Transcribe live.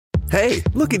Hey,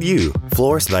 look at you.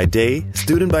 Florist by day,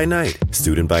 student by night.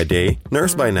 Student by day,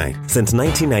 nurse by night. Since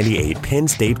 1998, Penn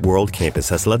State World Campus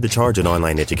has led the charge in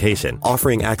online education,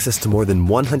 offering access to more than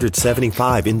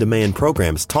 175 in-demand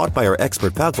programs taught by our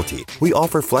expert faculty. We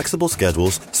offer flexible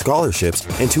schedules, scholarships,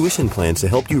 and tuition plans to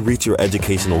help you reach your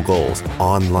educational goals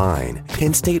online.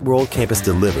 Penn State World Campus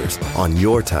delivers on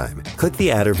your time. Click the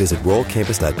ad or visit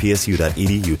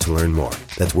worldcampus.psu.edu to learn more.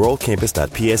 That's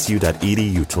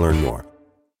worldcampus.psu.edu to learn more.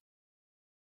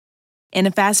 In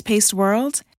a fast-paced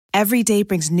world, every day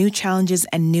brings new challenges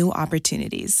and new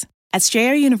opportunities. At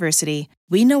Strayer University,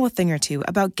 we know a thing or two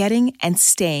about getting and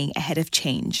staying ahead of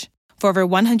change. For over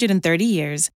 130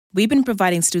 years, we've been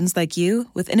providing students like you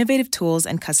with innovative tools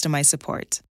and customized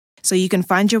support, so you can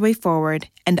find your way forward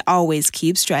and always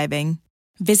keep striving.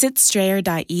 Visit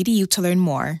strayer.edu to learn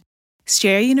more.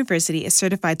 Strayer University is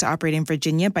certified to operate in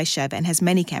Virginia by Chev and has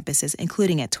many campuses,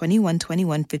 including at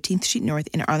 2121 15th Street North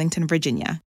in Arlington,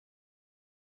 Virginia.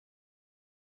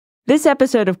 This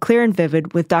episode of Clear and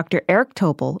Vivid with Dr. Eric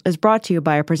Topol is brought to you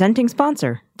by our presenting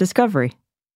sponsor, Discovery.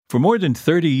 For more than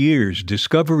 30 years,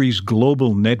 Discovery's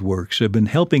global networks have been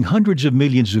helping hundreds of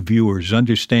millions of viewers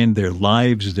understand their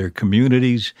lives, their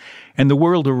communities, and the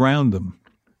world around them.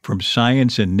 From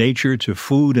science and nature to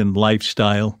food and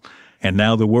lifestyle, and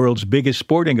now the world's biggest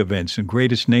sporting events and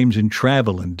greatest names in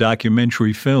travel and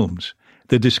documentary films.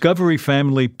 The Discovery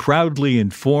family proudly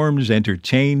informs,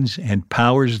 entertains, and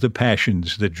powers the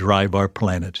passions that drive our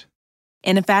planet.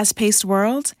 In a fast-paced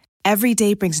world, every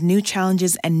day brings new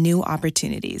challenges and new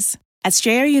opportunities. At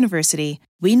Strayer University,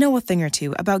 we know a thing or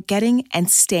two about getting and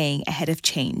staying ahead of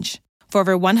change. For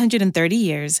over 130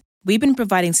 years, we've been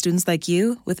providing students like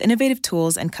you with innovative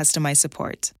tools and customized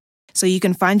support, so you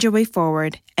can find your way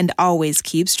forward and always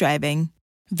keep striving.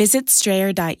 Visit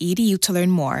strayer.edu to learn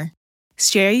more.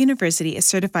 Strayer University is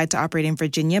certified to operate in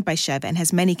Virginia by Chev and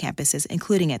has many campuses,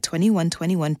 including at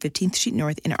 2121 15th Street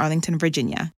North in Arlington,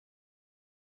 Virginia.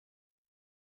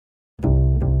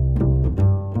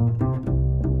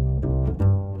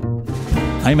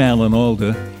 I'm Alan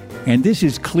Alda, and this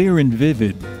is Clear and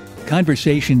Vivid,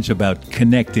 conversations about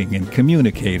connecting and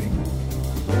communicating.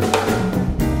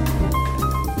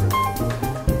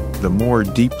 The more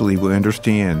deeply we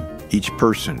understand each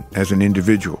person as an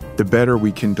individual, the better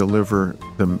we can deliver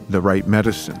the right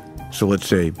medicine. So let's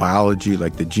say biology,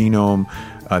 like the genome,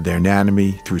 their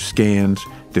anatomy through scans,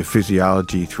 their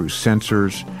physiology through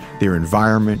sensors, their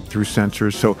environment through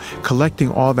sensors. So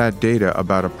collecting all that data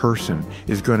about a person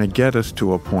is going to get us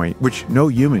to a point which no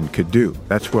human could do.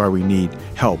 That's why we need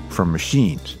help from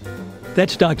machines.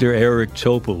 That's Dr. Eric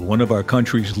Topol, one of our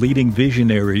country's leading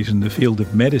visionaries in the field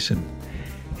of medicine.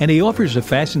 And he offers a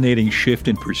fascinating shift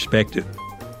in perspective.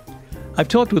 I've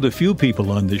talked with a few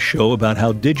people on this show about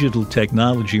how digital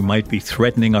technology might be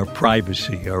threatening our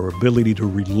privacy, our ability to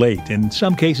relate, and in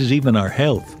some cases even our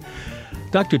health.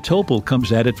 Dr. Topol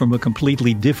comes at it from a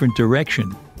completely different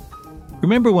direction.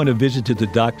 Remember when a visit to the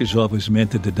doctor's office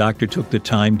meant that the doctor took the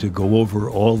time to go over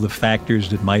all the factors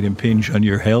that might impinge on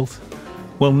your health?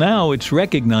 Well, now it's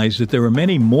recognized that there are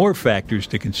many more factors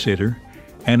to consider,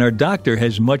 and our doctor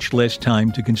has much less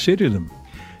time to consider them.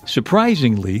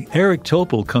 Surprisingly, Eric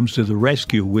Topol comes to the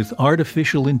rescue with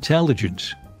artificial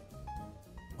intelligence.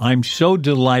 I'm so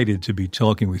delighted to be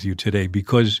talking with you today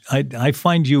because I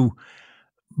find you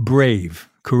brave,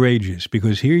 courageous,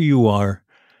 because here you are,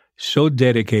 so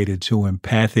dedicated to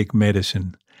empathic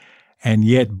medicine, and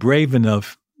yet brave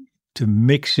enough to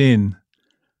mix in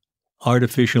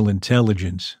artificial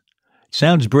intelligence. It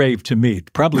sounds brave to me.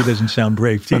 It probably doesn't sound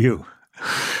brave to you.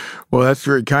 Well, that's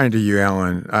very kind of you,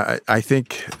 Alan. I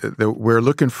think that we're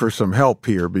looking for some help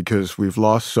here because we've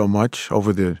lost so much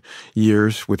over the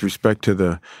years with respect to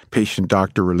the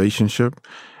patient-doctor relationship.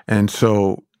 And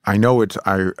so I know it's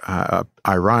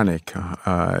ironic,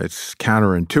 it's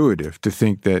counterintuitive to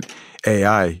think that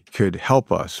AI could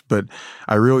help us, but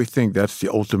I really think that's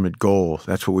the ultimate goal.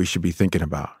 That's what we should be thinking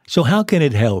about. So how can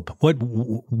it help?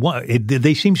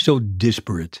 They seem so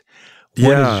disparate.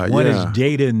 One is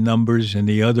data and numbers, and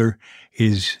the other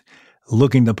is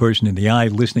looking the person in the eye,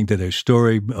 listening to their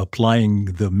story, applying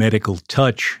the medical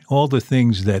touch, all the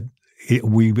things that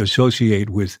we associate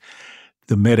with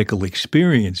the medical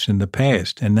experience in the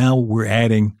past. And now we're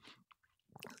adding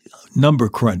number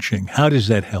crunching. How does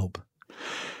that help?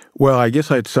 Well, I guess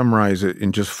I'd summarize it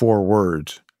in just 4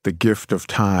 words: the gift of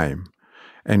time.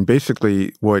 And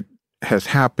basically what has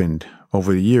happened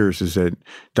over the years is that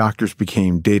doctors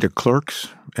became data clerks,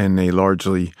 and they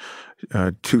largely,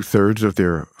 2/3 of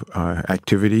their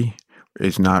activity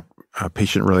is not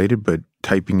patient-related, but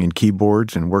typing in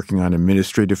keyboards and working on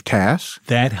administrative tasks.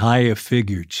 That high a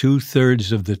figure,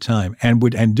 2/3 of the time. And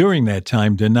during that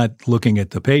time, they're not looking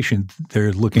at the patient,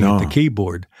 they're looking at the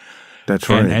keyboard. That's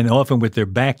right. And often with their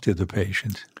back to the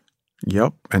patient.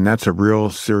 Yep, and that's a real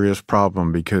serious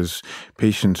problem because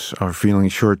patients are feeling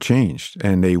shortchanged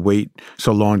and they wait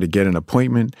so long to get an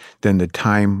appointment, then the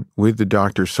time with the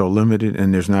doctor is so limited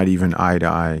and there's not even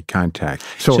eye-to-eye contact.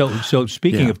 So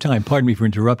speaking of time, pardon me for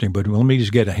interrupting, but let me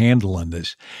just get a handle on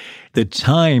this. The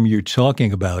time you're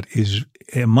talking about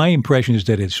my impression is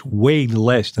that it's way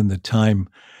less than the time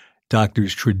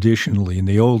doctors traditionally in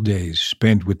the old days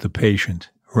spent with the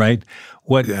patient. Right?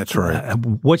 That's right.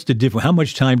 What's the difference? How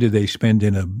much time do they spend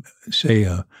in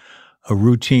a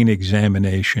routine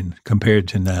examination compared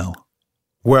to now?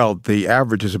 Well, the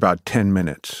average is about 10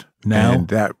 minutes. Now? And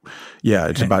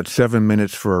it's about 7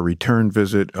 minutes for a return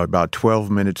visit, about 12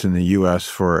 minutes in the U.S.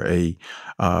 for a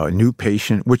new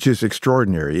patient, which is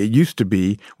extraordinary. It used to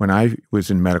be, when I was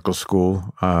in medical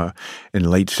school in the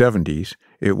late 70s,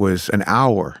 it was an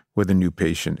hour with a new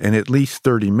patient and at least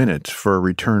 30 minutes for a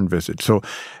return visit. So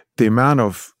the amount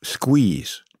of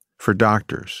squeeze for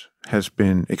doctors has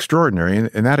been extraordinary,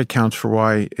 and that accounts for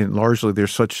why largely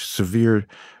there's such severe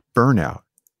burnout,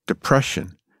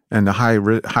 depression, and the high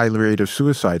rate of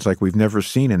suicides like we've never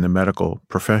seen in the medical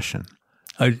profession.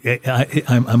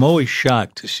 I'm always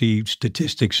shocked to see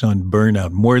statistics on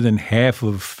burnout. More than half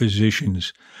of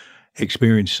physicians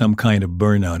experience some kind of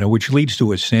burnout, which leads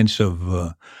to a sense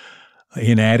of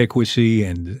inadequacy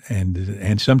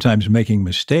and sometimes making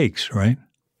mistakes, right?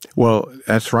 Well,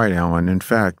 that's right, Alan. In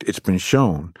fact, it's been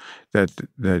shown that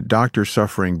the doctors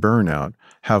suffering burnout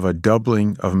have a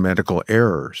doubling of medical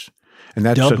errors. And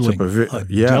that sets up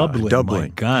doubling. My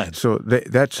God. So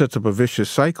that sets up a vicious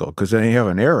cycle because then they have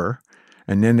an error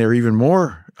and then they're even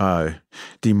more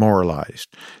demoralized.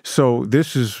 So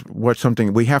this is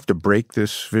something we have to break,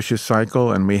 this vicious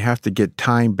cycle, and we have to get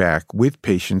time back with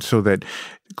patients so that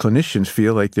clinicians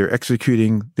feel like they're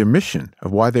executing their mission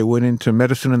of why they went into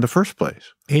medicine in the first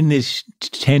place. In this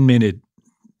 10-minute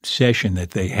session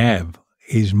that they have,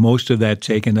 is most of that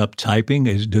taken up typing?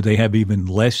 Do they have even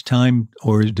less time,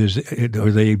 or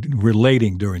are they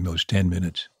relating during those 10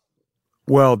 minutes?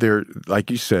 Well, they're, like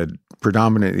you said,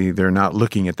 predominantly they're not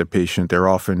looking at the patient.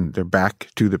 They're back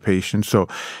to the patient. So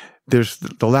there's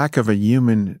the lack of a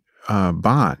human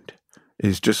bond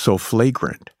is just so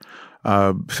flagrant.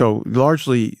 So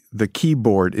largely the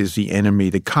keyboard is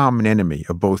the common enemy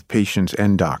of both patients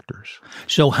and doctors.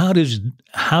 So how does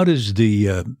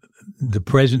the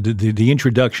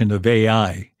introduction of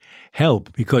AI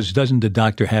help? Because doesn't the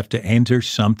doctor have to enter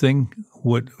something?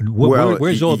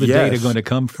 Where's all the data going to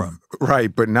come from?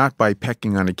 Right, but not by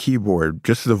pecking on a keyboard,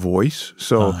 just the voice.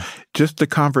 So just the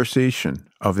conversation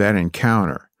of that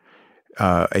encounter,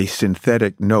 a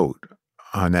synthetic note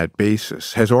on that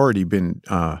basis has already been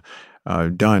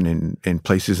done in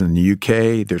places in the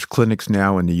UK. There's clinics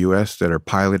now in the US that are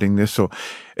piloting this. So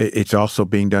it's also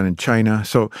being done in China.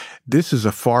 So this is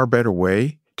a far better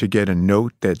way to get a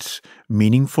note that's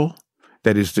meaningful,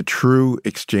 that is the true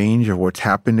exchange of what's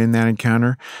happened in that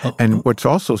encounter. And what's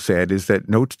also sad is that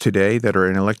notes today that are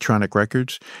in electronic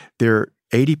records,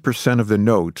 80% of the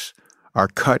notes are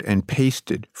cut and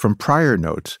pasted from prior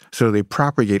notes, so they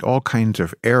propagate all kinds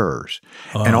of errors.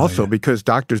 And also because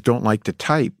doctors don't like to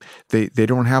type, they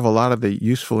don't have a lot of the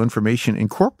useful information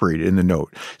incorporated in the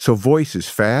note. So voice is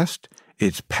fast,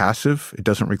 it's passive, it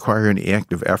doesn't require any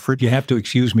active effort. You have to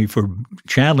excuse me for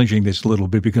challenging this a little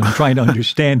bit because I'm trying to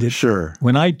understand it. Sure.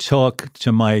 When I talk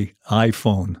to my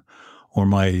iPhone or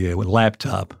my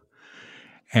laptop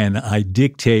and I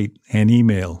dictate an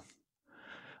email,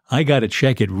 I got to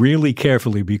check it really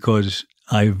carefully because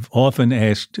I've often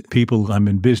asked people I'm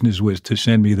in business with to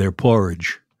send me their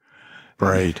porridge.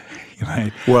 Right.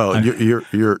 Right. Well,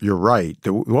 you're right.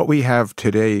 What we have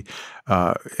today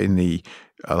in the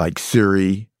like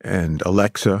Siri and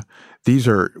Alexa, these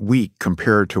are weak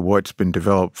compared to what's been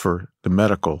developed for the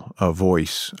medical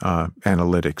voice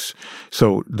analytics.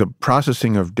 So the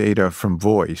processing of data from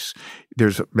voice,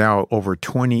 there's now over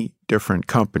 20 different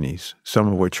companies, some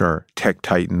of which are tech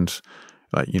titans,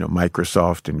 like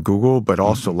Microsoft and Google, but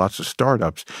also lots of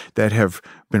startups that have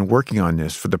been working on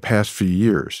this for the past few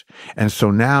years. And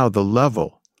so now the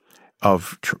level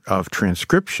of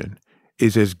transcription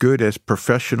is as good as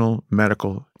professional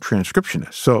medical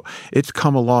transcriptionists. So it's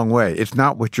come a long way. It's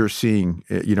not what you're seeing,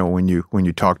 when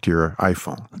you talk to your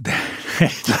iPhone.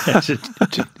 That's a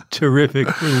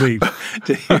terrific relief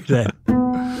to hear that.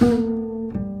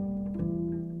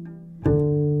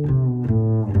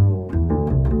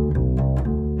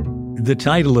 The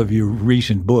title of your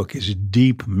recent book is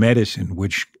Deep Medicine,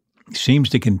 which seems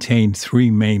to contain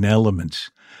three main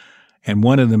elements. And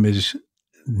one of them is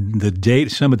the data,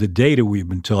 some of the data we've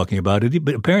been talking about,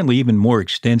 but apparently even more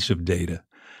extensive data.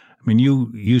 I mean,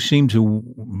 you seem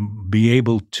to be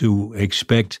able to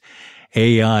expect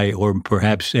AI, or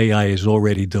perhaps AI is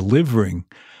already delivering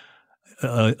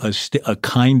a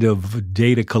kind of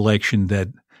data collection that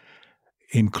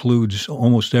includes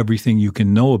almost everything you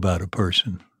can know about a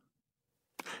person.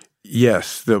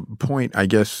 Yes, the point, I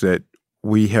guess, that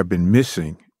we have been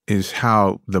missing is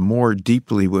how the more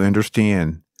deeply we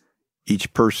understand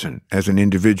each person as an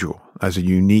individual, as a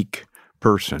unique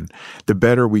person, the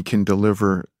better we can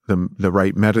deliver the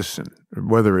right medicine,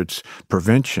 whether it's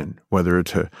prevention, whether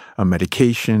it's a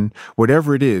medication,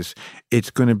 whatever it is, it's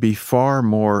going to be far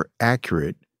more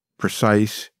accurate,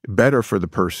 precise, better for the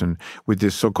person with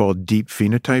this so-called deep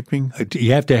phenotyping.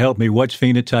 You have to help me. What's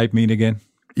phenotype mean again?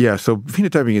 Yeah, so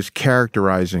phenotyping is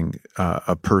characterizing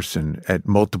a person at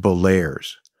multiple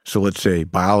layers. So let's say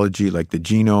biology, like the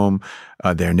genome,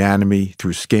 their anatomy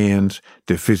through scans,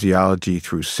 their physiology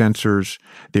through sensors,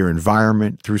 their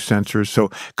environment through sensors.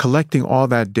 So collecting all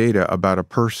that data about a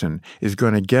person is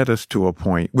going to get us to a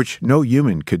point which no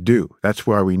human could do. That's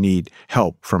why we need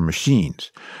help from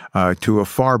machines, to a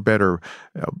far better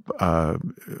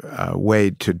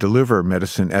way to deliver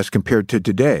medicine as compared to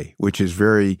today, which is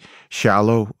very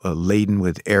shallow, laden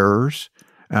with errors.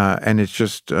 And it's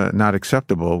just not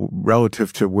acceptable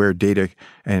relative to where data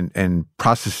and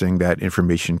processing that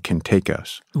information can take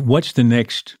us. What's the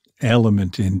next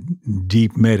element in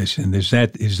deep medicine? Is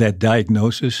that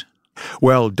diagnosis?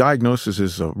 Well, diagnosis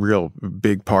is a real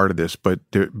big part of this, but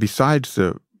besides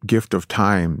the gift of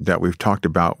time that we've talked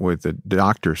about with the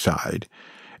doctor side,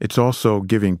 it's also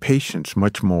giving patients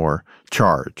much more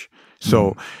charge.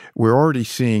 So we're already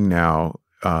seeing now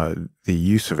the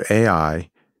use of AI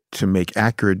to make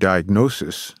accurate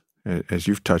diagnosis, as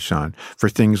you've touched on, for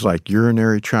things like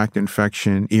urinary tract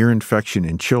infection, ear infection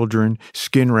in children,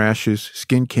 skin rashes,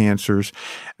 skin cancers.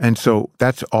 And so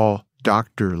that's all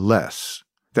doctor-less.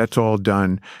 That's all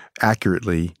done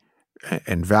accurately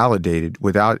and validated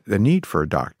without the need for a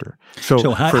doctor.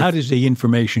 So how does the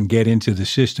information get into the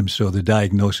system so the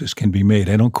diagnosis can be made?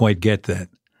 I don't quite get that.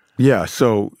 Yeah,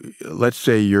 so let's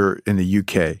say you're in the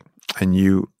UK and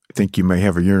you think you may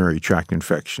have a urinary tract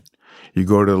infection. You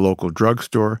go to the local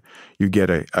drugstore, you get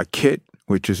a kit,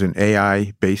 which is an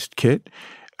AI-based kit,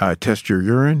 test your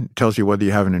urine, tells you whether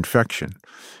you have an infection,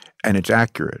 and it's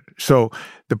accurate. So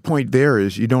the point there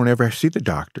is you don't ever see the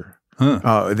doctor.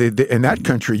 In that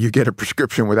country, you get a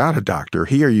prescription without a doctor.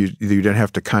 Here, you don't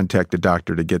have to contact the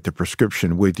doctor to get the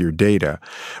prescription with your data.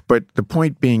 But the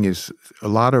point being is a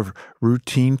lot of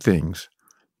routine things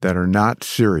that are not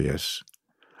serious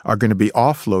are going to be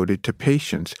offloaded to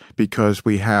patients because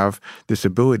we have this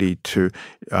ability to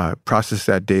process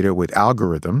that data with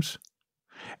algorithms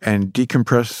and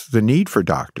decompress the need for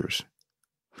doctors.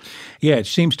 Yeah, it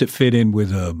seems to fit in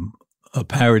with a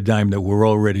paradigm that we're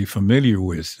already familiar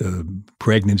with,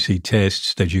 pregnancy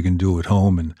tests that you can do at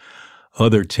home and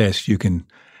other tests you can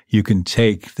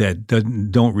take that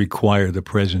don't require the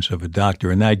presence of a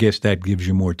doctor. And I guess that gives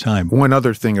you more time. One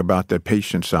other thing about the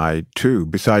patient side, too,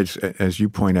 besides, as you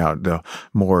point out, the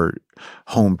more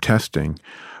home testing,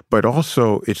 but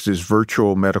also it's this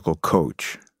virtual medical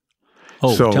coach.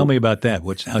 Oh, so, tell me about that.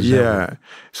 How's that work?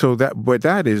 So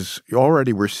that is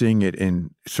already we're seeing it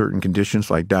in certain conditions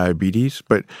like diabetes,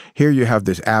 but here you have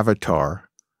this avatar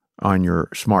on your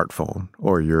smartphone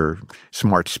or your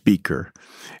smart speaker,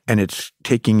 and it's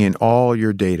taking in all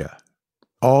your data,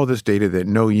 all this data that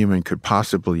no human could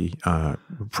possibly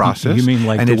process. You mean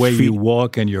like the way you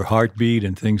walk and your heartbeat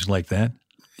and things like that?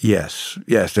 Yes,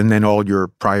 and then all your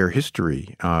prior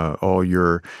history, all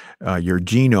your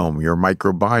genome, your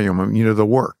microbiome, the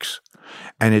works.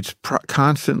 And it's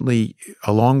constantly,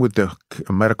 along with the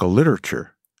medical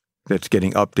literature that's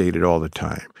getting updated all the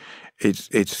time,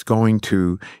 it's going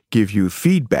to give you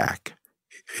feedback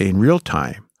in real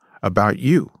time about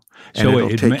you. And so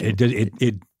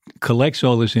it collects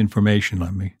all this information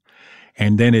on me,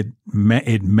 and then it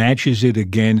matches it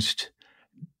against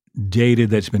data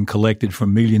that's been collected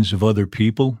from millions of other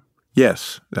people?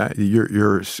 Yes,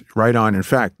 you're right on. In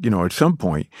fact, at some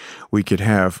point we could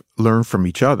learn from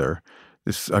each other.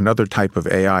 This another type of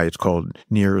AI. It's called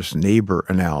nearest neighbor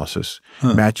analysis,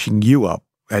 matching you up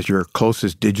as your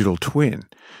closest digital twin.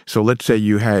 So let's say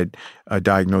you had a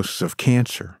diagnosis of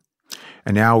cancer,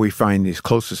 and now we find these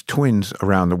closest twins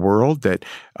around the world that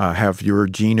have your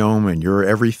genome and your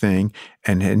everything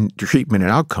and treatment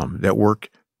and outcome that work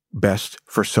best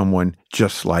for someone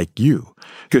just like you.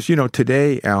 Because,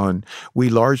 today, Alan, we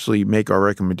largely make our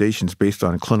recommendations based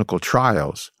on clinical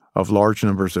trials of large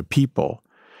numbers of people.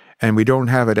 And we don't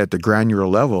have it at the granular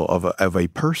level of a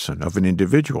person, of an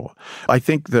individual. I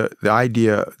think the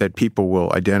idea that people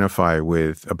will identify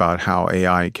with about how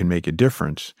AI can make a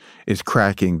difference is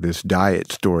cracking this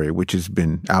diet story, which has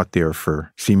been out there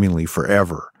for seemingly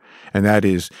forever. And that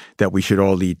is that we should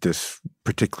all eat this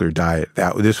particular diet,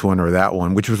 this one or that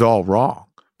one, which was all wrong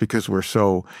because we're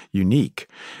so unique.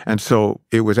 And so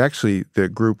it was actually the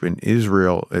group in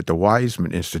Israel at the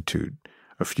Weizmann Institute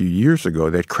a few years ago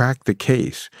that cracked the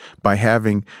case by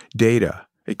having data,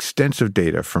 extensive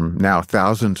data from now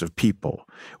thousands of people,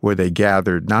 where they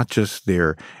gathered not just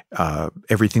their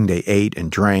everything they ate and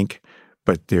drank,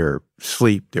 but their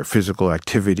sleep, their physical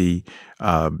activity,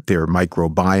 their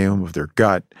microbiome of their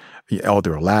gut, all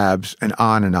their labs, and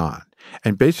on and on.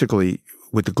 And basically,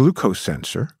 with the glucose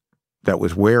sensor that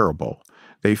was wearable,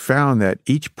 they found that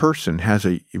each person has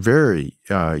a very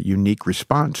unique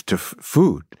response to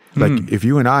food. Like if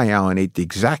you and I, Alan, ate the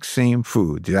exact same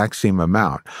food, the exact same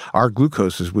amount, our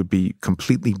glucoses would be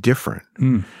completely different.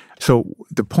 So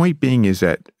the point being is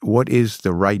that what is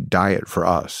the right diet for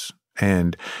us?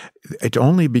 And it's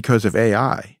only because of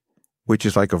AI, which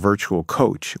is like a virtual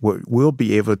coach, we'll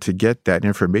be able to get that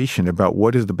information about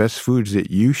what is the best foods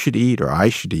that you should eat or I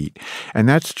should eat. And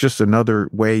that's just another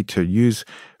way to use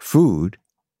food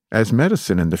as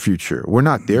medicine in the future. We're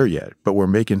not there yet, but we're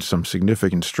making some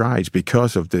significant strides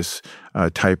because of this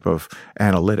type of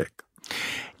analytic.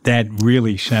 That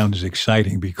really sounds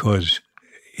exciting because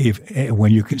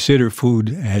when you consider food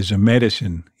as a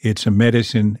medicine, it's a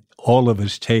medicine all of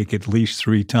us take at least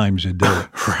 3 times a day.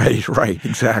 Right,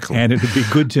 exactly. And it'd be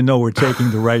good to know we're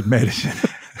taking the right medicine.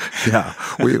 Yeah,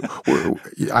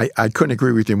 I couldn't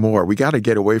agree with you more. We got to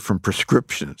get away from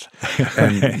prescriptions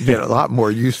and get a lot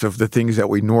more use of the things that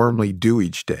we normally do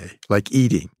each day, like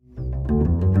eating.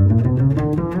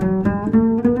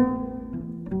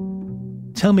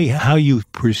 Tell me how you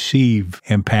perceive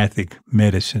empathic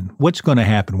medicine. What's going to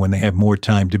happen when they have more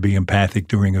time to be empathic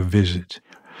during a visit?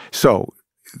 So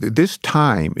this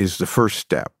time is the first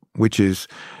step, which is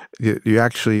you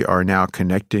actually are now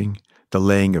connecting, the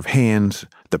laying of hands,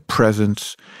 the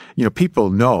presence. You know, people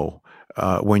know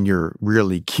when you're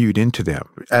really cued into them,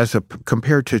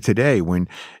 compared to today when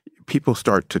people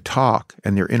start to talk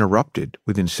and they're interrupted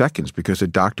within seconds because the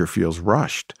doctor feels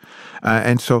rushed.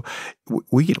 And so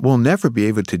we will never be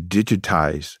able to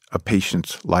digitize a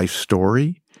patient's life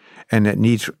story, and it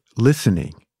needs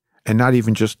listening. And not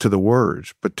even just to the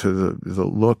words, but to the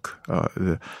look,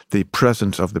 the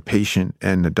presence of the patient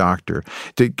and the doctor,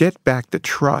 to get back the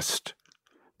trust,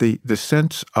 the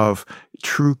sense of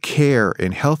true care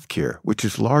in healthcare, which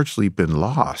has largely been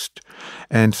lost.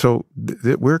 And so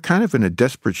we're kind of in a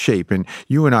desperate shape. And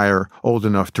you and I are old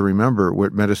enough to remember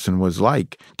what medicine was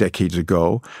like decades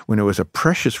ago when it was a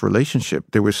precious relationship.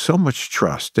 There was so much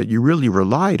trust that you really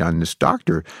relied on this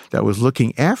doctor that was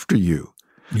looking after you.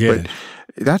 Yes. But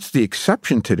that's the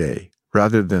exception today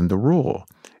rather than the rule.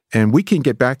 And we can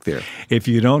get back there. If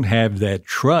you don't have that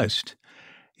trust,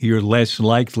 you're less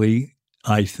likely,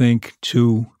 I think,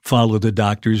 to follow the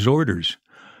doctor's orders,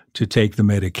 to take the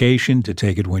medication, to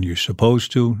take it when you're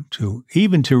supposed to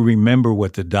even to remember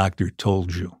what the doctor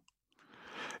told you.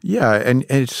 Yeah, and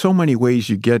it's so many ways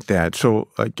you get that. So,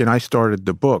 again, I started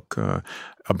the book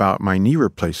about my knee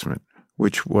replacement,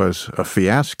 which was a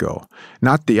fiasco,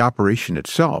 not the operation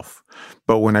itself,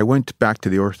 but when I went back to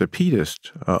the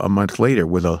orthopedist a month later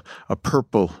with a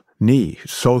purple knee,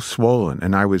 so swollen,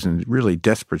 and I was in really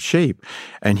desperate shape,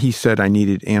 and he said I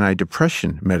needed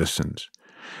antidepressant medicines.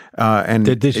 And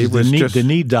the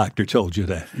knee doctor told you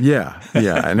that. Yeah.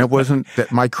 And it wasn't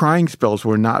that my crying spells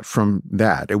were not from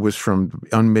that. It was from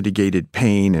unmitigated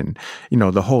pain. And,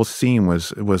 the whole scene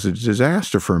was a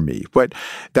disaster for me. But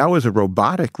that was a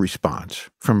robotic response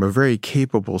from a very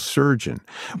capable surgeon.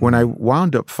 When I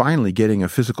wound up finally getting a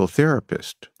physical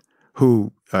therapist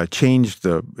who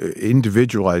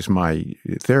individualized my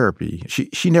therapy,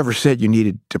 she never said you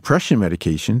needed depression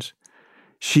medications.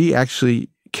 She actually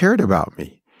cared about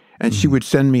me. And she would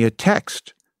send me a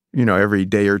text, every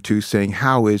day or two saying,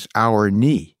 "How is our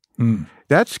knee?"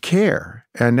 That's care.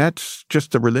 And that's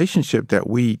just the relationship that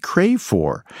we crave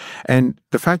for. And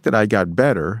the fact that I got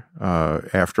better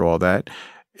after all that,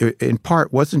 in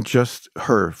part, wasn't just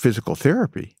her physical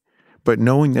therapy, but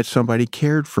knowing that somebody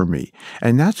cared for me.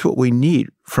 And that's what we need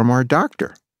from our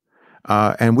doctor.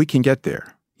 And we can get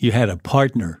there. You had a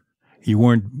partner. You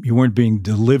weren't being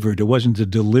delivered. It wasn't the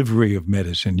delivery of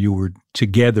medicine. You were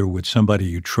together with somebody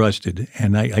you trusted.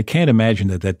 And I can't imagine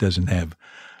that doesn't have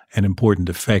an important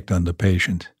effect on the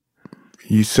patient.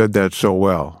 You said that so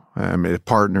well. I mean, a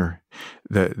partner,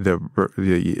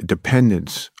 the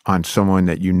dependence on someone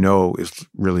that you know is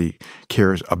really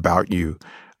cares about you.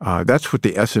 That's what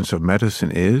the essence of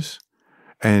medicine is.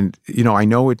 And, I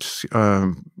know it's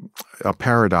a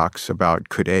paradox about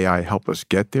could AI help us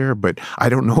get there, but I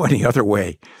don't know any other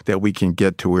way that we can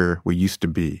get to where we used to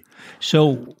be.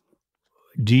 So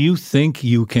do you think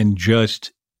you can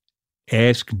just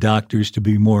ask doctors to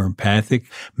be more empathic,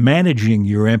 managing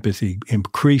your empathy,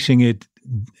 increasing it,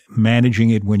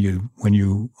 managing it when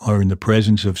you are in the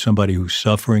presence of somebody who's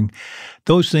suffering?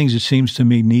 Those things, it seems to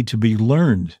me, need to be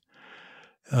learned.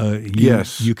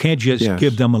 Yes. You can't just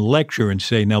give them a lecture and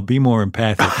say, now be more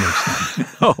empathic next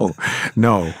time.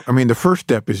 No. I mean, the first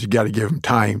step is you got to give them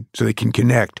time so they can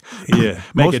connect. Yeah,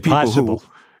 make it possible.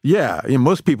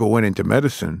 Most people went into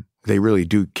medicine. They really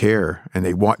do care, and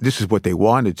this is what they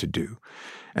wanted to do.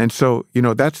 And so,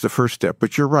 that's the first step.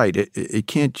 But you're right. It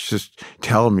can't just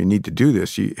tell them you need to do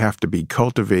this. You have to be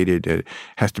cultivated. It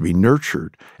has to be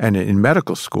nurtured. And in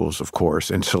medical schools, of course,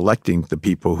 and selecting the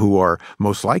people who are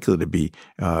most likely to be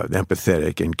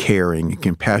empathetic and caring and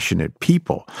compassionate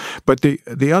people. But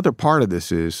the other part of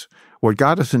this is what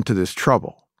got us into this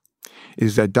trouble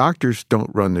is that doctors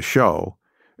don't run the show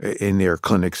in their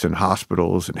clinics and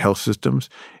hospitals and health systems.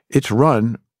 It's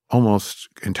run almost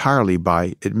entirely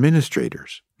by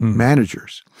administrators,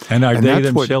 managers. And are they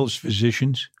themselves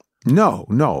physicians?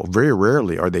 No. Very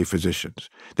rarely are they physicians.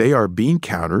 They are bean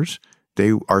counters.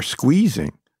 They are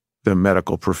squeezing the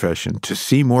medical profession to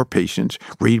see more patients,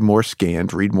 read more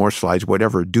scans, read more slides,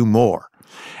 whatever, do more.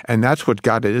 And that's what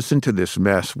got us into this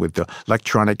mess with the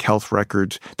electronic health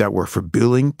records that were for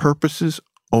billing purposes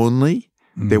only.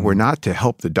 They were not to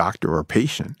help the doctor or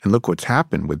patient. And look what's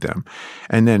happened with them.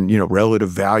 And then, relative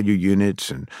value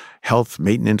units and health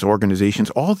maintenance organizations,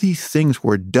 all these things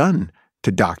were done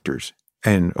to doctors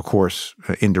and, of course,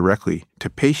 indirectly to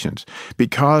patients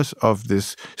because of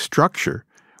this structure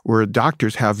where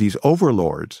doctors have these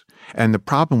overlords. And the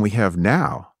problem we have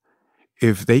now,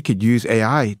 if they could use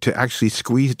AI to actually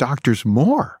squeeze doctors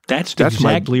more. That's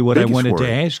exactly what I wanted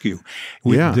to ask you.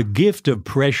 The gift of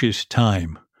precious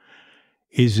time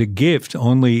is a gift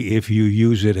only if you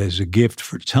use it as a gift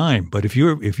for time. But if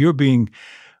your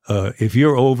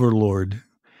overlord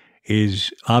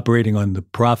is operating on the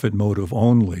profit motive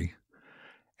only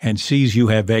and sees you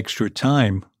have extra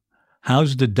time,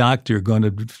 how's the doctor going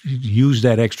to use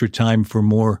that extra time for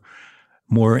more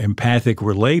empathic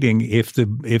relating if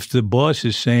the boss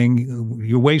is saying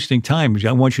you're wasting time?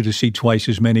 I want you to see twice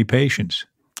as many patients.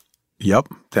 Yep,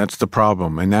 that's the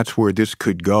problem, and that's where this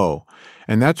could go.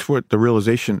 And that's what the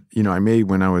realization, I made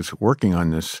when I was working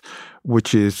on this,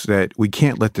 which is that we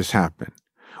can't let this happen.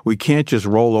 We can't just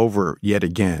roll over yet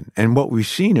again. And what we've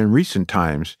seen in recent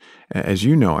times, as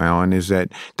you know, Alan, is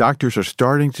that doctors are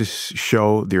starting to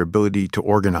show their ability to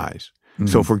organize. Mm-hmm.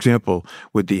 So, for example,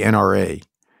 with the NRA,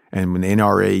 and when the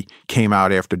NRA came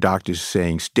out after doctors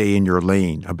saying, stay in your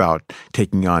lane about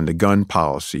taking on the gun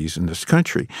policies in this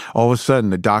country, all of a sudden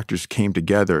the doctors came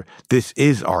together. This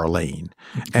is our lane.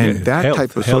 And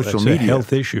type of social media. It's a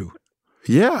health issue.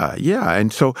 Yeah.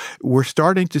 And so we're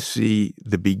starting to see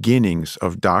the beginnings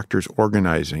of doctors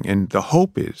organizing. And the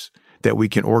hope is that we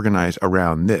can organize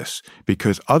around this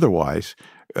because otherwise,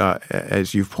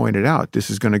 as you've pointed out, this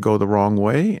is going to go the wrong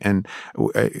way. And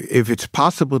if it's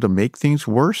possible to make things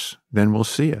worse, then we'll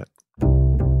see it.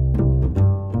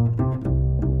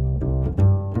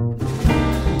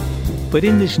 But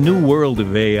in this new world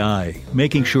of AI,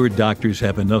 making sure doctors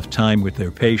have enough time with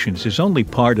their patients is only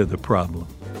part of the problem.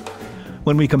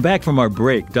 When we come back from our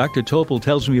break, Dr. Topol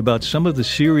tells me about some of the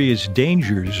serious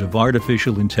dangers of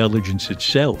artificial intelligence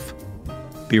itself.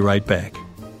 Be right back.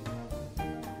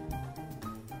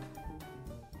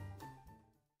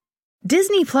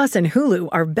 Disney Plus and Hulu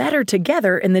are better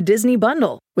together in the Disney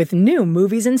Bundle with new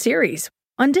movies and series.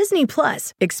 On Disney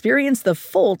Plus, experience the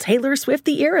full Taylor Swift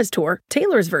The Eras Tour,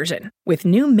 Taylor's version, with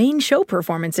new main show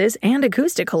performances and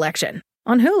acoustic collection.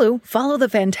 On Hulu, follow the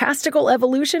fantastical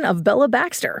evolution of Bella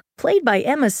Baxter, played by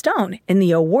Emma Stone in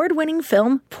the award-winning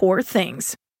film Poor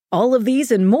Things. All of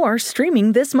these and more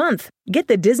streaming this month. Get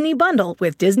the Disney Bundle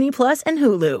with Disney Plus and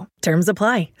Hulu. Terms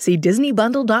apply. See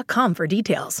DisneyBundle.com for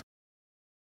details.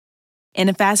 In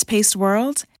a fast-paced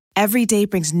world, every day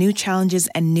brings new challenges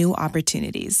and new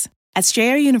opportunities. At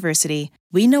Strayer University,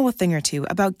 we know a thing or two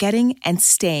about getting and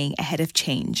staying ahead of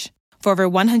change. For over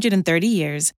 130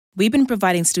 years, we've been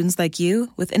providing students like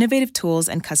you with innovative tools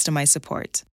and customized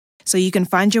support, so you can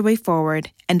find your way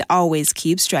forward and always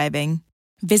keep striving.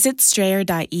 Visit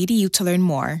strayer.edu to learn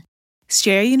more.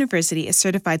 Strayer University is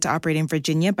certified to operate in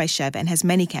Virginia by Chev and has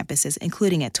many campuses,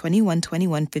 including at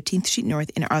 2121 15th Street North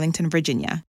in Arlington,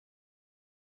 Virginia.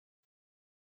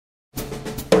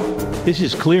 This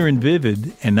is Clear and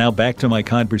Vivid, and now back to my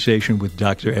conversation with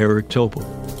Dr. Eric Topol.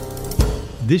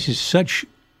 This is such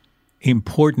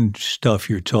important stuff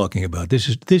you're talking about. This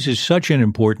is such an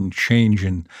important change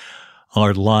in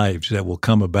our lives that will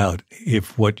come about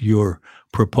if what you're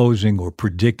proposing or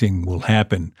predicting will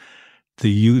happen,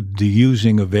 the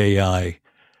using of AI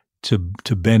to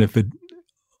benefit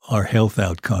our health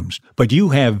outcomes. But you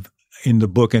have in the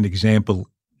book an example,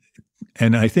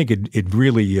 and I think it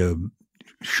really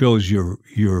shows your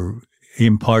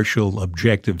impartial,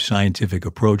 objective, scientific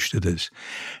approach to this.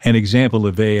 An example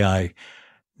of AI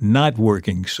not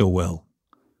working so well.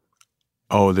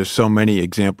 Oh, there's so many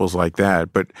examples like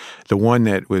that. But the one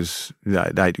that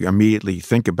I immediately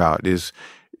think about is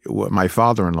what my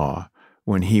father-in-law,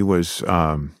 when he was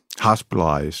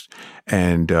hospitalized,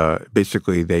 and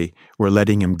basically they were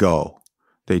letting him go.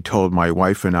 They told my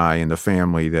wife and I and the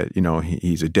family that,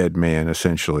 he's a dead man,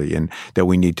 essentially, and that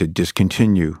we need to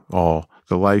discontinue all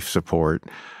the life support.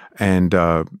 And,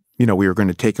 we were going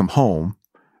to take him home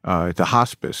to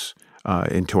hospice,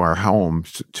 into our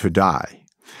homes to die.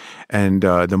 And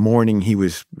the morning he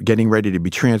was getting ready to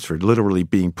be transferred, literally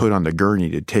being put on the gurney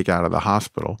to take out of the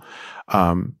hospital,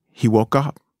 he woke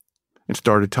up and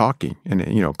started talking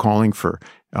and, calling for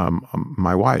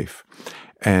my wife.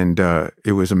 And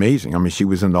it was amazing. I mean, she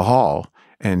was in the hall,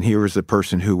 and here was the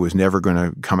person who was never going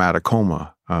to come out of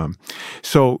coma.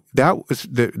 So that was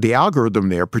the algorithm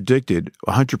there predicted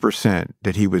 100%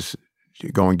 that he was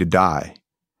going to die.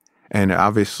 And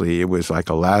obviously, it was like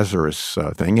a Lazarus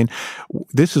thing. And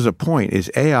this is a point,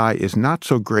 is AI is not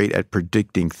so great at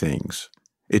predicting things.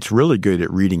 It's really good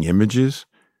at reading images.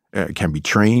 It can be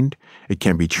trained. It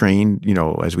can be trained,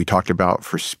 as we talked about,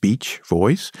 for speech,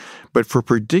 voice. But for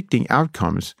predicting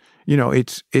outcomes,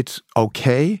 it's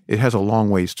okay. It has a long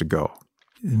ways to go.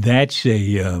 That's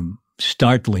a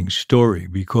startling story,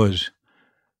 because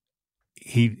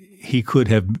he could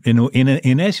have,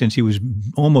 in essence, he was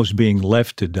almost being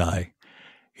left to die.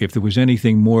 If there was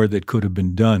anything more that could have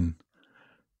been done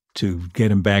to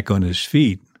get him back on his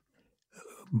feet,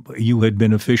 you had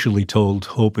been officially told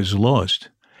hope is lost.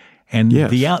 And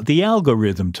yes, the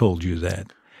algorithm told you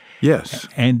that. Yes.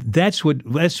 And that's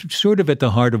sort of at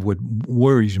the heart of what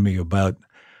worries me about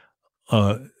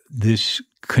these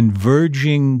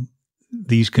converging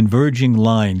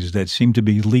lines that seem to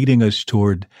be leading us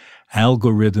toward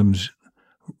algorithms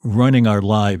running our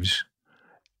lives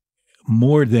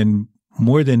more than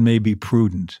may be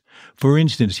prudent. For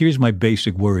instance, here's my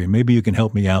basic worry. Maybe you can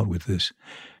help me out with this.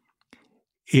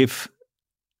 If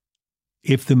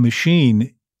the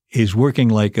machine is working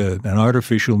like an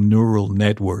artificial neural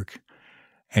network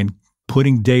and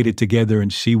putting data together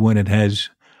and see when it has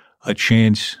a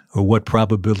chance or what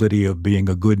probability of being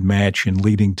a good match and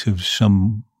leading to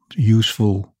some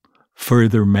useful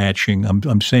further matching.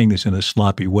 I'm saying this in a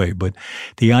sloppy way, but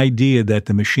the idea that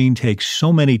the machine takes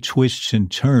so many twists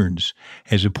and turns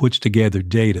as it puts together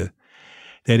data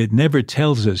that it never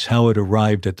tells us how it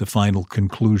arrived at the final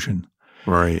conclusion.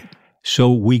 Right.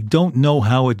 So we don't know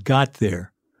how it got there.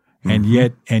 And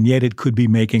yet it could be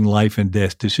making life and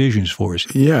death decisions for us.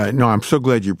 Yeah, no, I'm so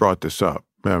glad you brought this up.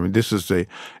 I mean, this is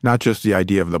not just the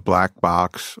idea of the black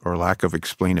box or lack of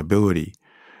explainability,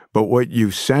 but what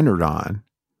you've centered on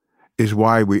is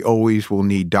why we always will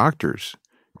need doctors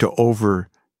to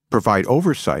provide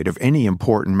oversight of any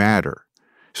important matter.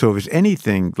 So if it's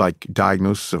anything like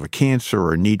diagnosis of a cancer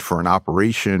or a need for an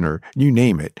operation or you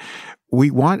name it,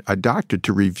 we want a doctor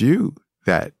to review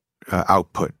that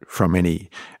output from any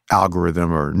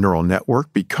algorithm or neural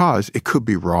network, because it could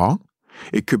be wrong.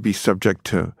 It could be subject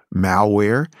to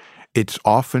malware. It's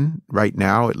often, right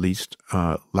now at least,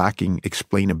 lacking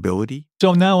explainability.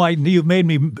 So now you've made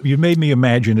me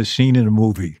imagine a scene in a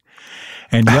movie,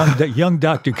 and young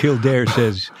Dr. Kildare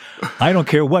says, "I don't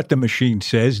care what the machine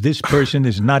says. This person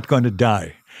is not going to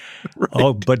die." Right.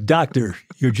 Oh, but doctor,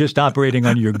 you're just operating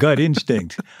on your gut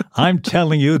instinct. I'm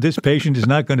telling you, this patient is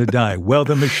not going to die. Well,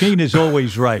 the machine is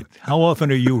always right. How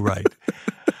often are you right?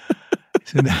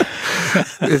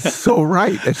 It's so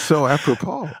right. It's so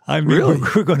apropos. I mean, really?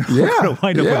 we're going to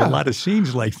wind up with a lot of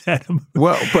scenes like that.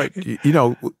 Well, but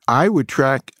I would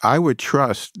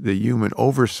trust the human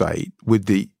oversight with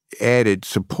the added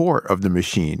support of the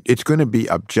machine. It's going to be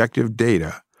objective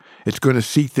data. It's going to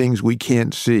see things we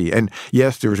can't see. And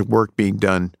yes, there's work being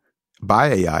done by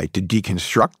AI to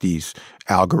deconstruct these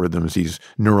algorithms, these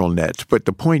neural nets. But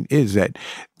the point is that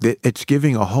it's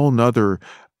giving a whole nother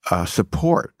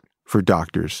support for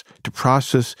doctors to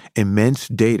process immense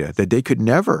data that they could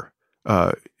never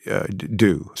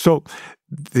do. So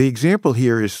the example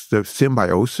here is the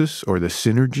symbiosis or the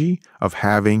synergy of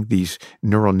having these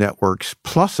neural networks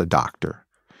plus a doctor.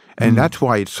 And that's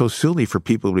why it's so silly for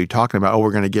people to be talking about,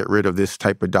 we're going to get rid of this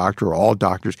type of doctor or all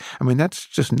doctors. I mean, that's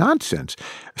just nonsense.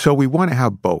 So we want to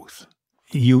have both.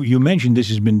 You mentioned this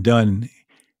has been done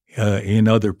in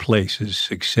other places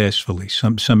successfully,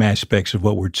 some aspects of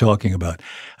what we're talking about.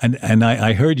 And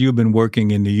I heard you've been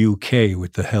working in the UK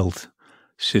with the health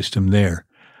system there.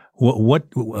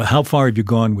 How far have you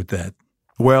gone with that?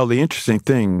 Well, the interesting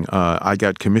thing, I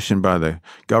got commissioned by the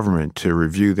government to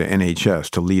review the NHS,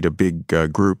 to lead a big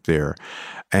group there.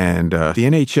 And the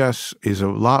NHS is a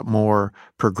lot more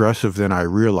progressive than I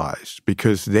realized,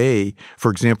 because they,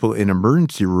 for example, in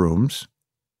emergency rooms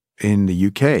in the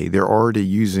UK, they've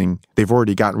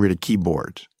already gotten rid of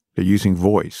keyboards. They're using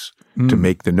voice to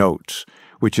make the notes,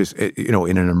 which is,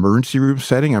 in an emergency room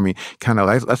setting, I mean,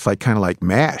 that's kind of like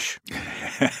MASH.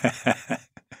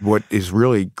 What is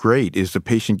really great is the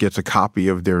patient gets a copy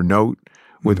of their note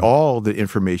with all the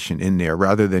information in there,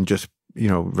 rather than just,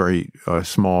 very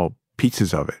small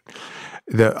pieces of it.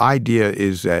 The idea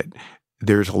is that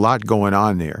there's a lot going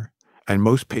on there, and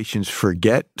most patients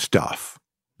forget stuff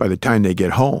by the time they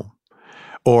get home.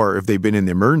 Or if they've been in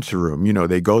the emergency room,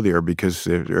 they go there because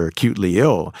they're acutely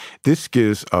ill. This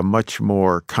gives a much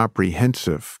more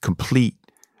comprehensive, complete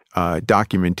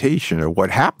documentation of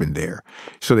what happened there,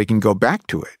 so they can go back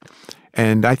to it.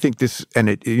 And I think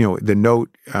the note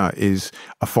is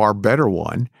a far better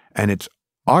one, and it's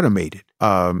automated.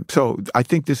 So I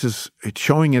think it's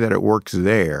showing you that it works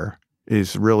there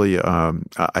is really,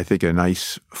 I think, a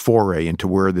nice foray into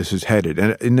where this is headed.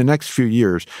 And in the next few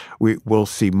years, we will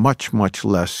see much, much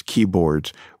less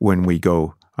keyboards when we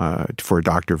go for a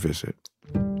doctor visit.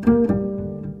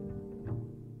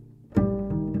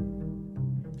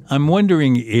 I'm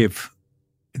wondering if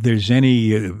there's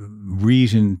any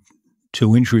reason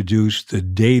to introduce the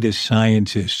data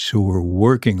scientists who are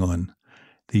working on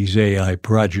these AI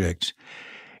projects,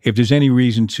 if there's any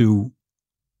reason to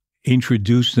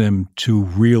introduce them to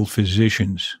real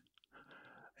physicians.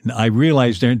 And I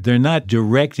realize they're not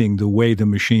directing the way the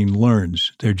machine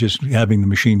learns. They're just having the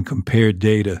machine compare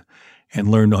data and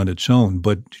learn on its own.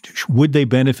 But would they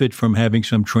benefit from having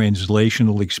some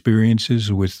translational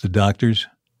experiences with the doctors?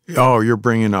 Oh, you're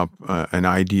bringing up an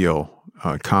ideal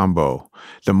combo.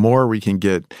 The more we can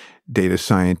get data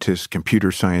scientists,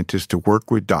 computer scientists to work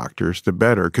with doctors, the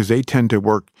better, because they tend to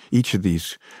work each of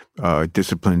these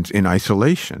disciplines in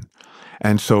isolation.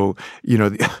 And so,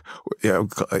 a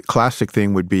classic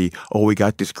thing would be, we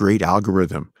got this great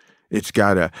algorithm. It's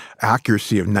got an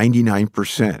accuracy of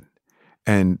 99%.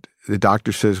 And the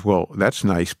doctor says, well, that's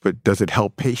nice, but does it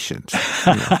help patients?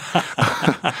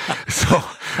 So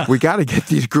we got to get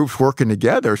these groups working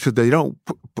together so they don't,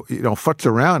 futz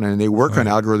around, and they work on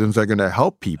algorithms that are going to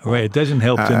help people. Right. It doesn't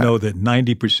help to know that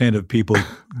 90% of people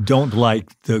don't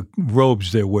like the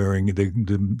robes they're wearing in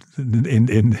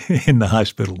the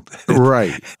hospital.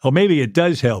 Right. Or maybe it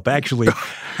does help. Actually,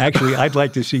 I'd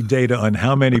like to see data on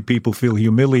how many people feel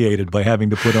humiliated by having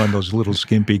to put on those little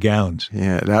skimpy gowns.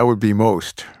 Yeah, that would be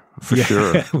most, for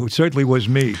sure. It certainly was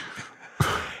me.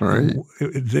 Right.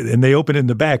 And they open in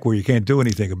the back where you can't do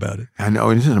anything about it. I know.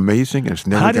 Isn't it amazing? It's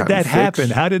never How did that fixed. happen?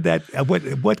 How did that,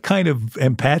 what kind of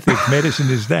empathic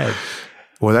medicine is that?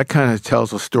 Well, that kind of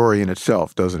tells a story in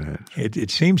itself, doesn't it?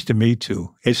 It seems to me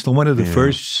to. It's one of the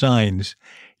first signs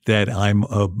that I'm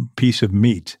a piece of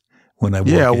meat when I walk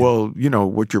in. Yeah, well,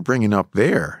 what you're bringing up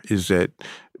there is that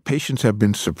patients have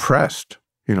been suppressed,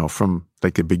 from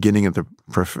like the beginning of the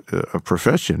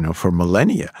profession, for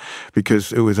millennia,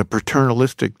 because it was a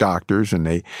paternalistic doctors, and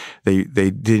they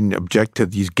didn't object to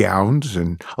these gowns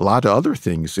and a lot of other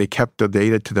things. They kept the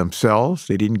data to themselves.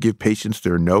 They didn't give patients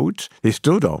their notes. They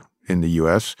still don't in the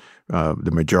U.S.,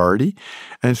 the majority.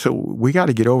 And so we got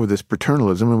to get over this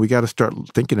paternalism, and we got to start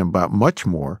thinking about much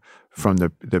more from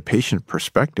the patient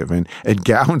perspective. And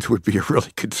gowns would be a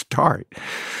really good start.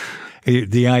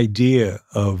 The idea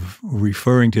of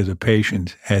referring to the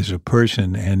patient as a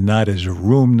person and not as a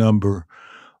room number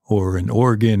or an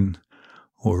organ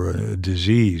or a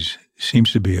disease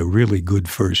seems to be a really good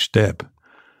first step.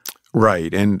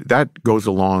 Right. And that goes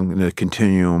along the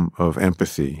continuum of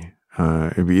empathy.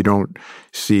 If you don't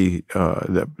see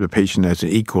the patient as an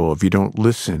equal, if you don't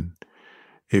listen,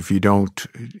 if you don't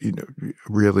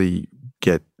really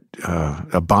get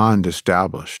a bond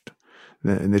established,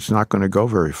 then it's not going to go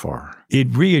very far. It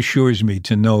reassures me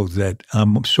to know that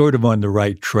I'm sort of on the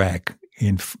right track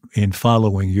in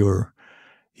following your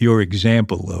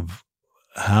example of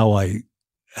how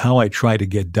I try to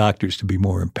get doctors to be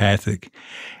more empathic.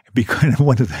 Because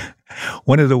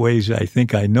one of the ways I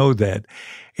think I know that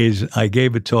is I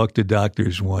gave a talk to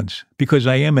doctors once, because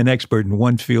I am an expert in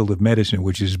one field of medicine,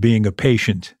 which is being a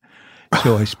patient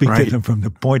So I speak Right. to them from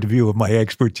the point of view of my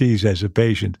expertise as a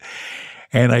patient.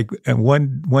 And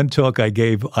one talk I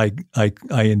gave, I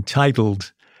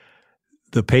entitled,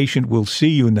 "The Patient Will See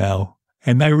You Now."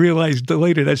 And I realized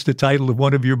later that's the title of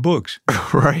one of your books.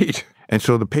 Right. And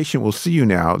so the patient will see you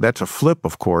now. That's a flip,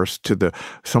 of course, to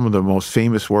some of the most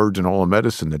famous words in all of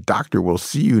medicine. The doctor will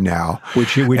see you now.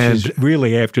 Which is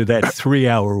really after that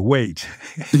 3-hour wait.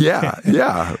 Yeah.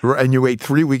 And you wait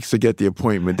 3 weeks to get the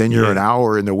appointment. Then you're an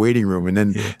hour in the waiting room. And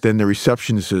then the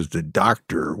receptionist says, the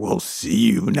doctor will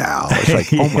see you now. It's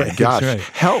like, oh my gosh, right.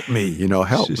 help me,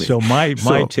 help me. So my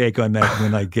take on that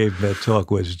when I gave that talk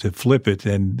was to flip it,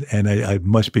 and I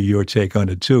must be your take on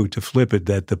it too, to flip it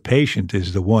that the patient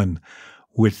is the one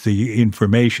with the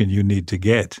information you need to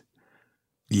get.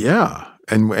 Yeah.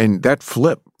 And that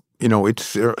flip,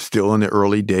 it's still in the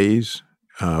early days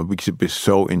because it was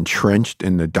so entrenched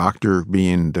in the doctor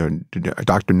being the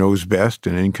doctor knows best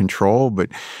and in control. But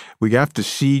we have to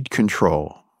cede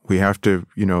control. We have to,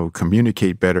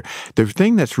 communicate better. The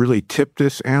thing that's really tipped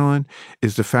this, Alan,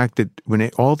 is the fact that when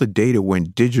all the data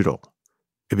went digital,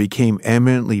 it became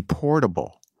eminently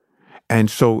portable. And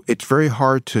so it's very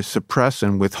hard to suppress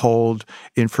and withhold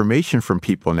information from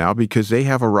people now because they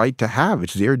have a right to have.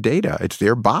 It's their data. It's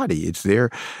their body. It's they're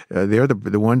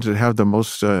the ones that have the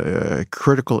most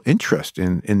critical interest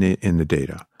in the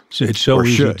data. So it's so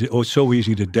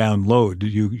easy to download.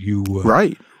 You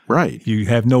Right. You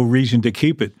have no reason to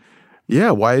keep it.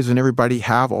 Yeah, why doesn't everybody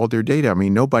have all their data? I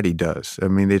mean, nobody does. I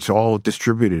mean, it's all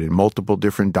distributed in multiple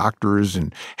different doctors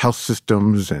and health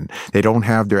systems, and they don't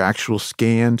have their actual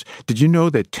scans. Did you know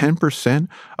that 10%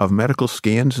 of medical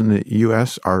scans in the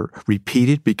U.S. are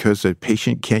repeated because a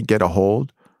patient can't get a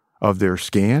hold of their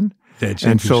scan? That's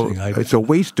and so interesting. it's a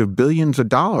waste of billions of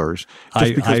dollars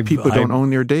just because people don't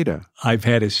own their data. I've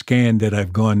had a scan that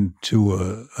I've gone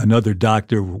to another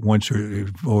doctor once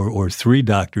or three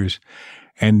doctors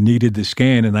and needed the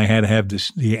scan, and I had to have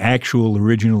the actual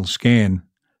original scan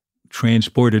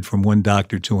transported from one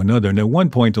doctor to another. And at one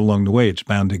point along the way, it's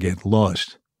bound to get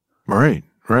lost. Right.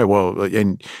 Well,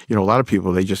 and, a lot of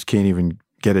people, they just can't even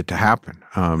get it to happen.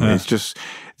 It's just,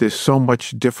 there's so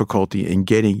much difficulty in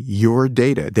getting your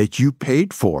data that you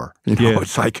paid for.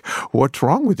 It's like, what's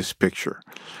wrong with this picture?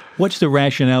 What's the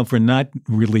rationale for not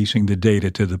releasing the data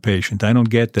to the patient? I don't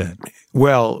get that.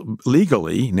 Well,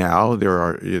 legally now there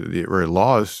are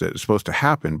laws that are supposed to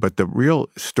happen, but the real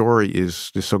story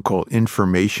is the so-called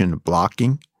information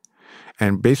blocking.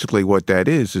 And basically what that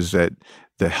is that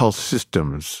the health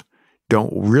systems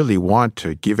don't really want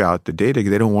to give out the data.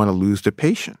 They don't want to lose the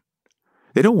patient.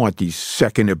 They don't want these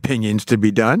second opinions to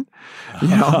be done.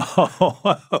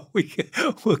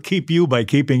 We'll keep you by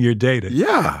keeping your data.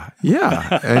 Yeah.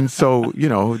 And so,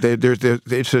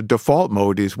 it's a default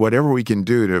mode is whatever we can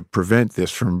do to prevent this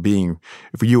from being,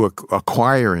 if you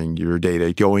acquiring your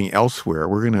data, going elsewhere,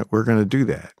 we're gonna do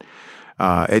that.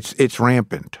 It's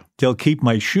rampant. They'll keep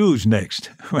my shoes next.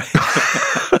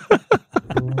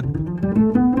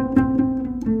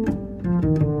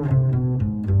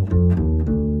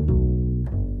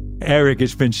 Eric,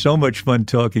 it's been so much fun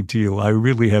talking to you. I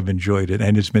really have enjoyed it,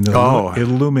 and it's been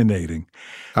illuminating.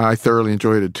 I thoroughly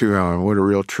enjoyed it too, Alan. What a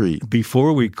real treat.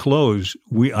 Before we close,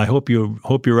 I hope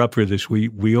you're up for this.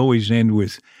 We always end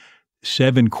with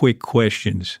 7 quick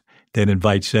questions that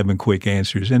invite 7 quick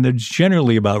answers, and they're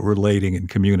generally about relating and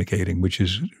communicating, which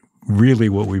is really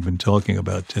what we've been talking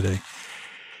about today.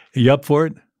 Are you up for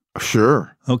it?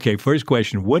 Sure. Okay, first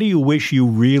question. What do you wish you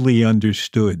really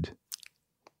understood?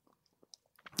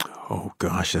 Oh,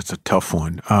 gosh, that's a tough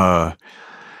one.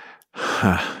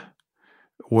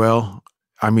 Well,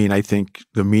 I mean, I think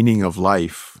the meaning of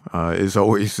life is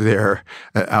always there,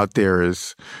 out there.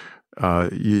 Is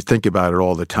you think about it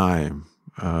all the time.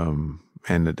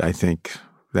 And I think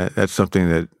that's something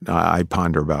that I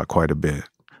ponder about quite a bit.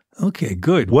 Okay,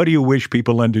 good. What do you wish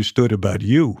people understood about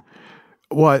you?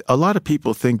 Well, a lot of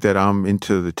people think that I'm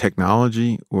into the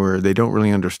technology, where they don't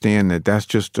really understand that that's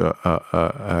just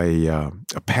a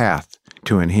path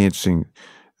to enhancing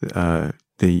the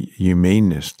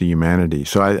humaneness, the humanity.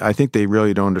 So I think they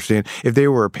really don't understand. If they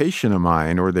were a patient of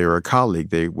mine or they were a colleague,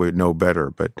 they would know better.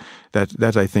 But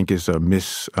that I think is a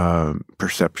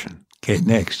misperception. Okay,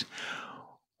 next.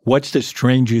 What's the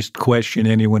strangest question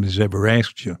anyone has ever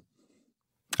asked you?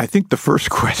 I think the first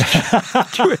question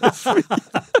you asked me.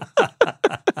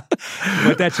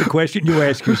 But that's a question you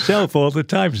ask yourself all the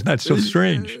time. It's not so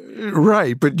strange.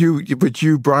 Right, but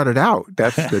you brought it out.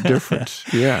 That's the difference.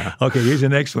 Yeah. Okay, here's the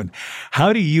next one.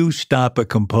 How do you stop a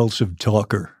compulsive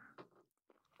talker?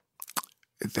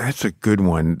 That's a good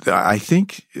one. I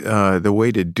think the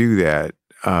way to do that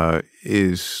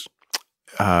is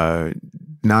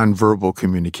nonverbal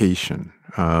communication.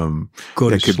 Go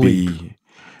to that could sleep.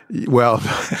 Well,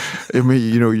 I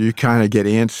mean, you kind of get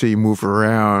antsy, move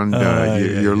around,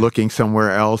 you're looking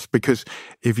somewhere else, because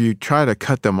if you try to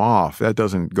cut them off, that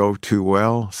doesn't go too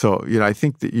well. So, I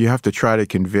think that you have to try to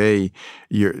convey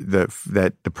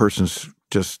that the person's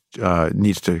just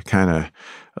needs to kind of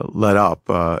let up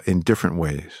in different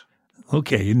ways.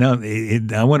 Okay, now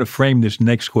I want to frame this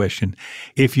next question.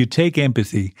 If you take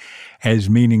empathy as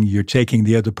meaning you're taking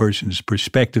the other person's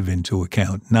perspective into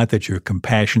account, not that you're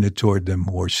compassionate toward them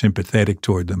or sympathetic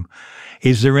toward them,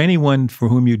 is there anyone for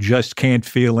whom you just can't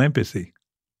feel empathy?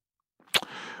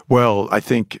 Well, I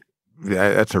think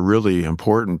that's a really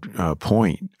important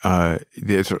point.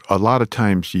 There's a lot of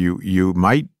times you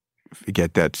might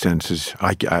get that sense as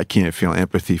I can't feel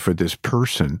empathy for this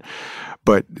person.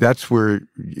 But that's where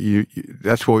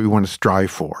that's what we want to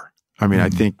strive for. I mean, I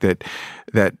think that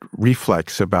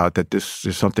reflex about that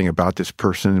there's something about this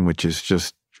person which is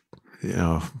just,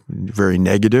 very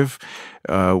negative.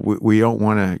 We don't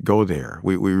want to go there.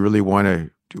 We really want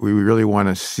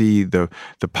to see the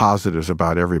positives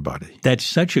about everybody. That's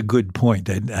such a good point.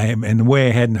 And the way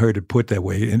I hadn't heard it put that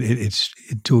way, and it's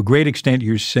to a great extent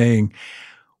you're saying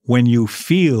when you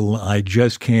feel I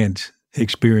just can't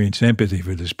experience empathy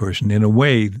for this person, in a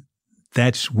way,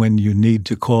 that's when you need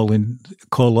to call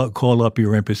up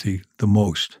your empathy the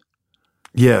most.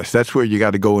 Yes, that's where you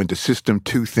got to go into system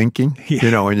 2 thinking,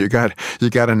 and you got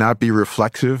to not be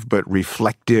reflexive, but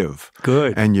reflective.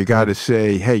 Good. And you got to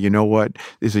say, hey, you know what?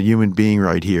 There's a human being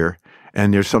right here,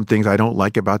 and there's some things I don't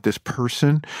like about this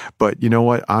person, but you know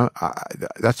what?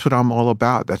 That's what I'm all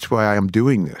about. That's why I'm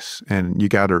doing this, and you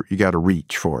got to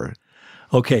reach for it.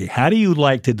 Okay, how do you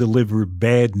like to deliver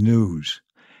bad news?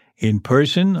 In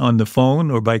person, on the phone,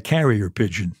 or by carrier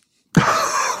pigeon?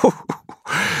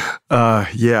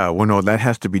 That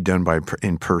has to be done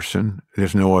in person.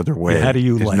 There's no other way. Yeah, how do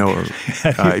you like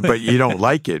it? But you don't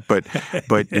like it. But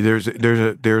there's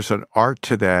an art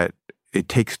to that. It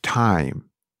takes time.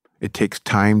 It takes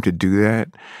time to do that,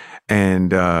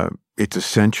 and it's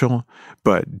essential.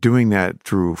 But doing that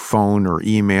through phone or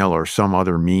email or some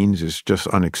other means is just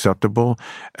unacceptable.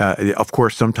 Of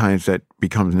course, sometimes that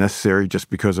becomes necessary just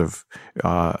because of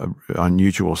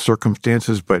unusual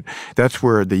circumstances. But that's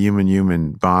where the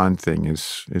human-human bond thing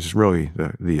is really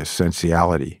the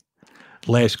essentiality.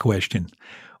 Last question.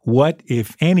 What,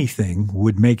 if anything,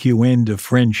 would make you end a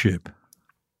friendship?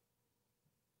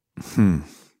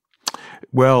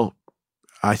 Well,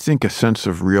 I think a sense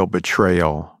of real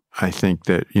betrayal. I think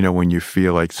that, when you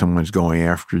feel like someone's going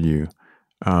after you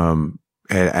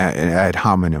ad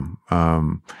hominem,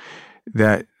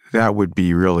 that would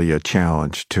be really a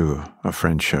challenge to a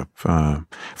friendship.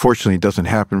 Fortunately, it doesn't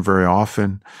happen very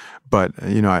often, but,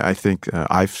 I think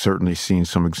I've certainly seen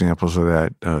some examples of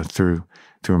that through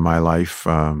my life.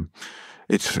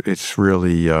 It's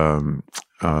really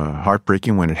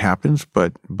heartbreaking when it happens,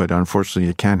 but unfortunately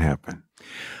it can happen.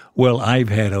 Well, I've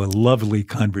had a lovely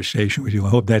conversation with you. I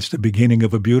hope that's the beginning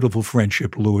of a beautiful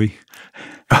friendship, Louis.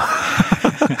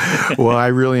 Well, I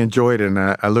really enjoyed it, and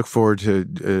I look forward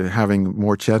to having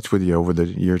more chats with you over the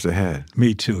years ahead.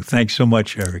 Me too. Thanks so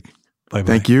much, Eric. Bye-bye.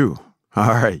 Thank you.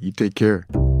 All right. You take care.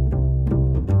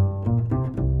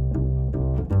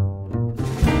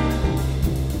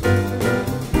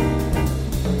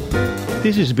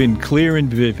 This has been Clear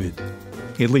and Vivid.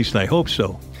 At least I hope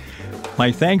so. My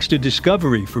thanks to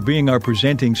Discovery for being our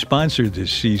presenting sponsor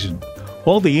this season.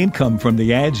 All the income from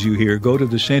the ads you hear go to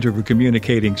the Center for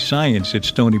Communicating Science at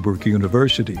Stony Brook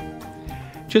University.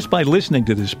 Just by listening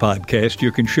to this podcast,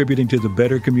 you're contributing to the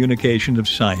better communication of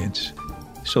science.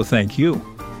 So thank you.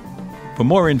 For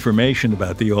more information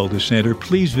about the Alda Center,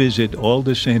 please visit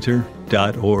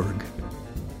aldacenter.org.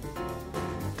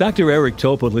 Dr. Eric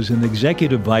Topol is an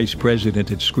executive vice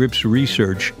president at Scripps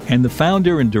Research and the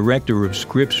founder and director of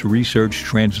Scripps Research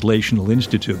Translational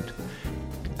Institute.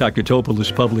 Dr. Topol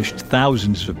has published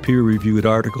thousands of peer-reviewed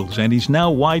articles, and he's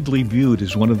now widely viewed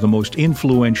as one of the most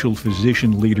influential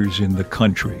physician leaders in the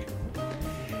country.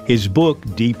 His book,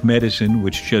 Deep Medicine,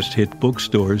 which just hit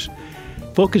bookstores,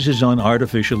 focuses on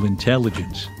artificial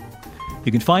intelligence.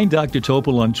 You can find Dr.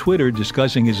 Topol on Twitter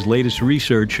discussing his latest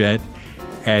research at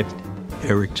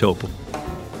Eric Topol.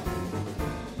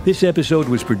 This episode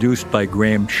was produced by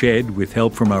Graham Chedd with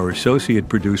help from our associate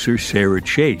producer, Sarah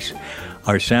Chase.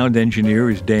 Our sound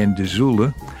engineer is Dan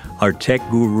DeZula. Our tech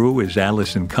guru is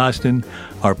Allison Costin.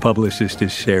 Our publicist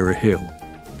is Sarah Hill.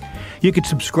 You can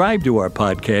subscribe to our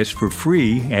podcast for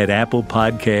free at Apple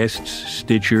Podcasts,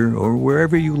 Stitcher, or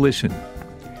wherever you listen.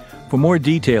 For more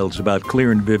details about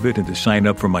Clear and Vivid and to sign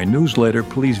up for my newsletter,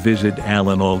 please visit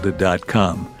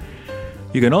alanalda.com.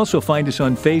 You can also find us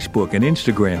on Facebook and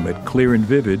Instagram at Clear and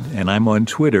Vivid, and I'm on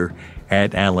Twitter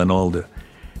at Alan Alda.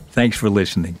 Thanks for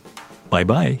listening.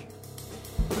 Bye-bye.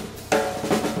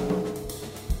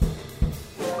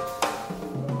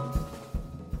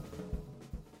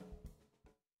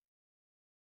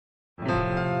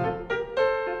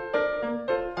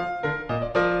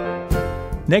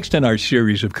 Next in our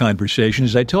series of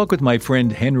conversations, I talk with my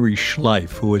friend Henry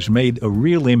Schleif, who has made a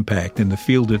real impact in the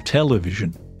field of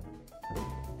television.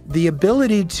 The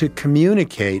ability to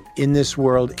communicate in this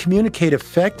world, communicate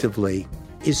effectively,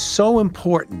 is so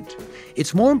important.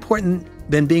 It's more important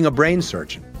than being a brain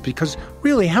surgeon, because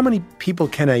really, how many people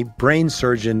can a brain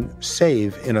surgeon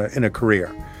save in a career?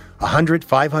 100,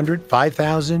 500,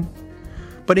 5,000?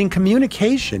 But in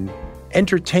communication,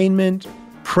 entertainment,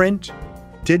 print,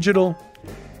 digital,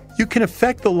 you can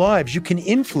affect the lives, you can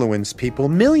influence people,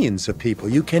 millions of people.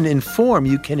 You can inform,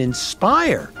 you can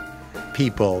inspire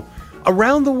people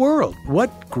around the world.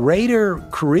 What greater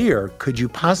career could you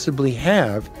possibly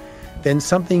have than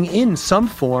something in some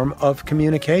form of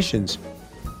communications?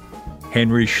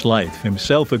 Henry Schleif,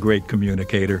 himself a great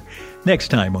communicator, next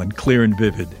time on Clear and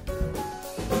Vivid.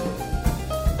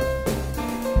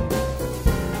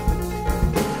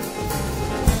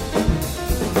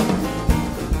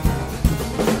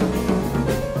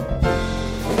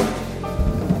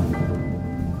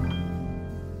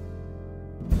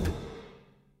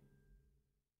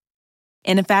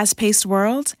 In a fast-paced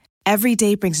world, every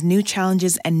day brings new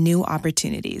challenges and new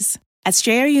opportunities. At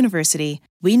Strayer University,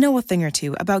 we know a thing or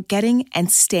two about getting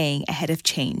and staying ahead of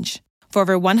change. For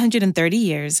over 130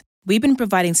 years, we've been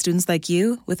providing students like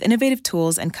you with innovative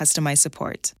tools and customized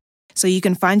support, so you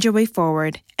can find your way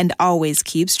forward and always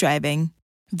keep striving.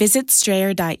 Visit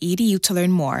strayer.edu to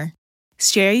learn more.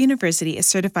 Strayer University is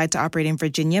certified to operate in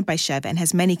Virginia by Chev and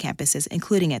has many campuses,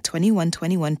 including at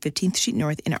 2121 15th Street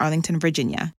North in Arlington,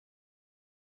 Virginia.